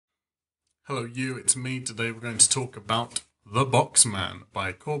Hello you, it's me. Today we're going to talk about The Boxman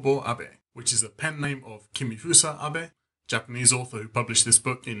by Kobo Abe, which is a pen name of Kimifusa Abe, Japanese author who published this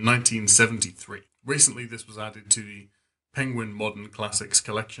book in 1973. Recently this was added to the Penguin Modern Classics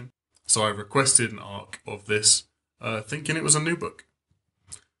collection, so I requested an arc of this, thinking it was a new book.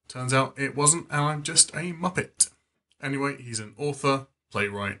 Turns out it wasn't, and I'm just a muppet. Anyway, he's an author,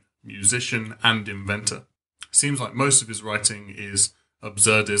 playwright, musician, and inventor. Seems like most of his writing is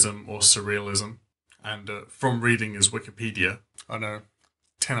absurdism or surrealism, and from reading his Wikipedia, I know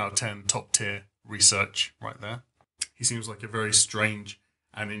 10 out of 10 top tier research right there. He seems like a very strange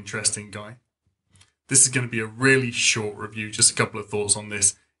and interesting guy. This is going to be a really short review, just a couple of thoughts on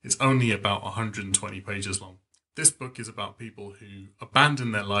this. It's only about 120 pages long. This book is about people who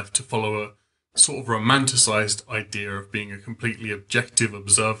abandon their life to follow a sort of romanticized idea of being a completely objective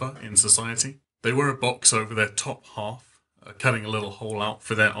observer in society. They wear a box over their top half, cutting a little hole out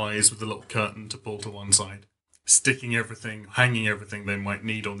for their eyes with a little curtain to pull to one side, sticking everything, hanging everything they might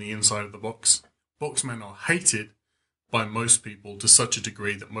need on the inside of the box. Boxmen are hated by most people to such a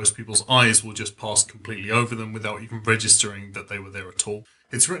degree that most people's eyes will just pass completely over them without even registering that they were there at all.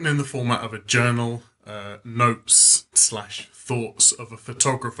 It's written in the format of a journal, notes / thoughts of a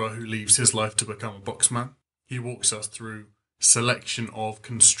photographer who leaves his life to become a boxman. He walks us through selection of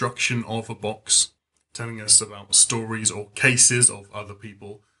construction of a box, telling us about stories or cases of other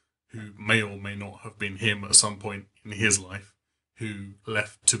people who may or may not have been him at some point in his life, who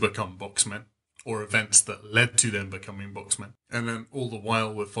left to become boxmen, or events that led to them becoming boxmen. And then all the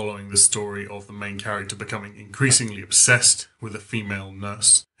while we're following the story of the main character becoming increasingly obsessed with a female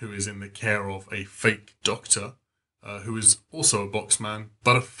nurse who is in the care of a fake doctor, who is also a boxman,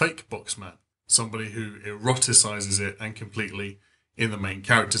 but a fake boxman. Somebody who eroticizes it and completely, in the main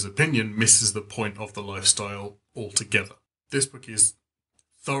character's opinion, misses the point of the lifestyle altogether. This book is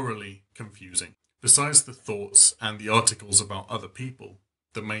thoroughly confusing. Besides the thoughts and the articles about other people,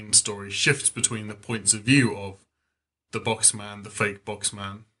 the main story shifts between the points of view of the boxman, the fake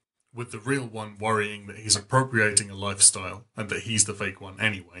boxman, with the real one worrying that he's appropriating a lifestyle and that he's the fake one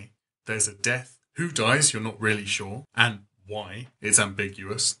anyway. There's a death. Who dies, you're not really sure, and why. It's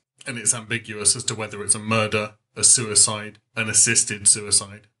ambiguous. And it's ambiguous as to whether it's a murder, a suicide, an assisted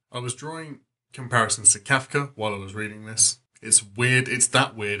suicide. I was drawing comparisons to Kafka while I was reading this. It's weird. It's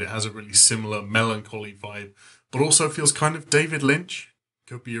that weird. It has a really similar melancholy vibe, but also feels kind of David Lynch.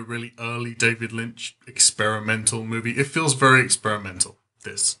 Could be a really early David Lynch experimental movie. It feels very experimental,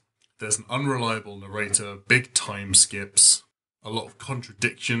 this. There's an unreliable narrator, big time skips, a lot of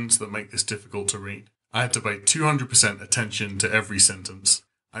contradictions that make this difficult to read. I had to pay 200% attention to every sentence.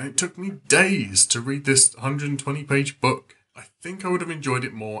 And it took me days to read this 120-page book. I think I would have enjoyed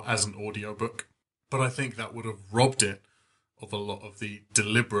it more as an audiobook, but I think that would have robbed it of a lot of the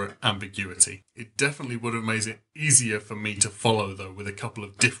deliberate ambiguity. It definitely would have made it easier for me to follow, though, with a couple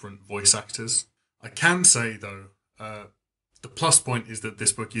of different voice actors. I can say, though, the plus point is that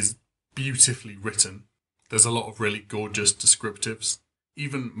this book is beautifully written. There's a lot of really gorgeous descriptives,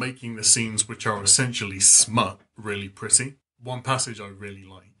 even making the scenes which are essentially smut really pretty. One passage I really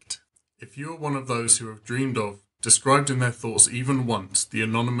liked. If you are one of those who have dreamed of, described in their thoughts even once, the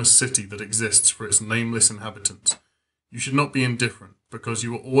anonymous city that exists for its nameless inhabitants, you should not be indifferent, because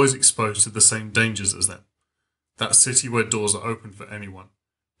you are always exposed to the same dangers as them. That city where doors are open for anyone,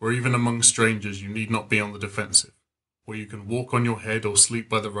 where even among strangers you need not be on the defensive, where you can walk on your head or sleep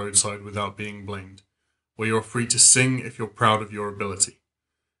by the roadside without being blamed, where you are free to sing if you're proud of your ability,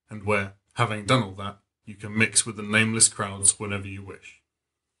 and where, having done all that, you can mix with the nameless crowds whenever you wish.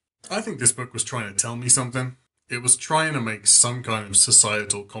 I think this book was trying to tell me something. It was trying to make some kind of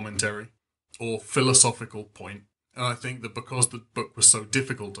societal commentary or philosophical point. And I think that because the book was so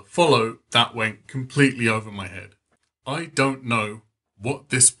difficult to follow, that went completely over my head. I don't know what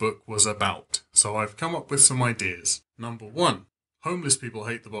this book was about, so I've come up with some ideas. Number one, homeless people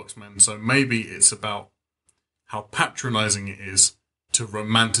hate the boxman, so maybe it's about how patronizing it is to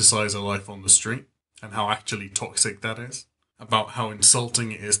romanticize a life on the street, and how actually toxic that is, about how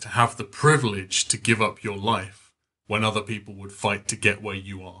insulting it is to have the privilege to give up your life when other people would fight to get where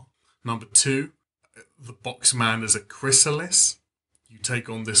you are. Number two, the boxman as a chrysalis. You take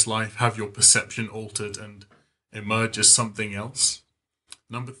on this life, have your perception altered, and emerge as something else.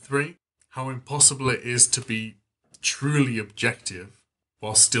 Number three, how impossible it is to be truly objective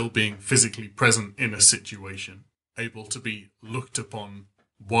while still being physically present in a situation, able to be looked upon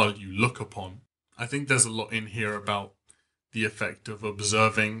while you look upon. I think there's a lot in here about the effect of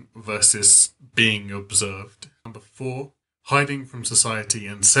observing versus being observed. Number four, hiding from society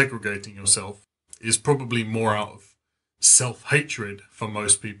and segregating yourself is probably more out of self-hatred for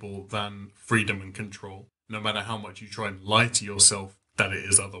most people than freedom and control, no matter how much you try and lie to yourself that it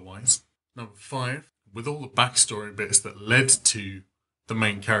is otherwise. Number 5, with all the backstory bits that led to the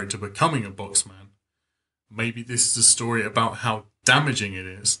main character becoming a boxman, maybe this is a story about how damaging it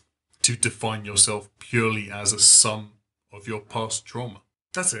is to define yourself purely as a sum of your past trauma.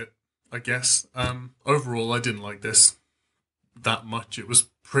 That's it, I guess. Overall, I didn't like this that much. It was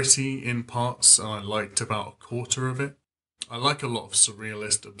pretty in parts, and I liked about a quarter of it. I like a lot of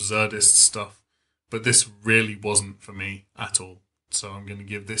surrealist, absurdist stuff, but this really wasn't for me at all. So I'm going to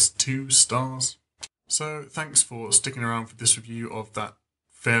give this 2 stars. So thanks for sticking around for this review of that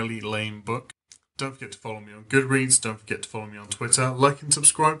fairly lame book. Don't forget to follow me on Goodreads. Don't forget to follow me on Twitter. Like and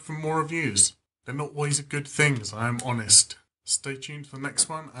subscribe for more reviews. They're not always a good things, I am honest. Stay tuned for the next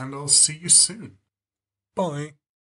one, and I'll see you soon. Bye.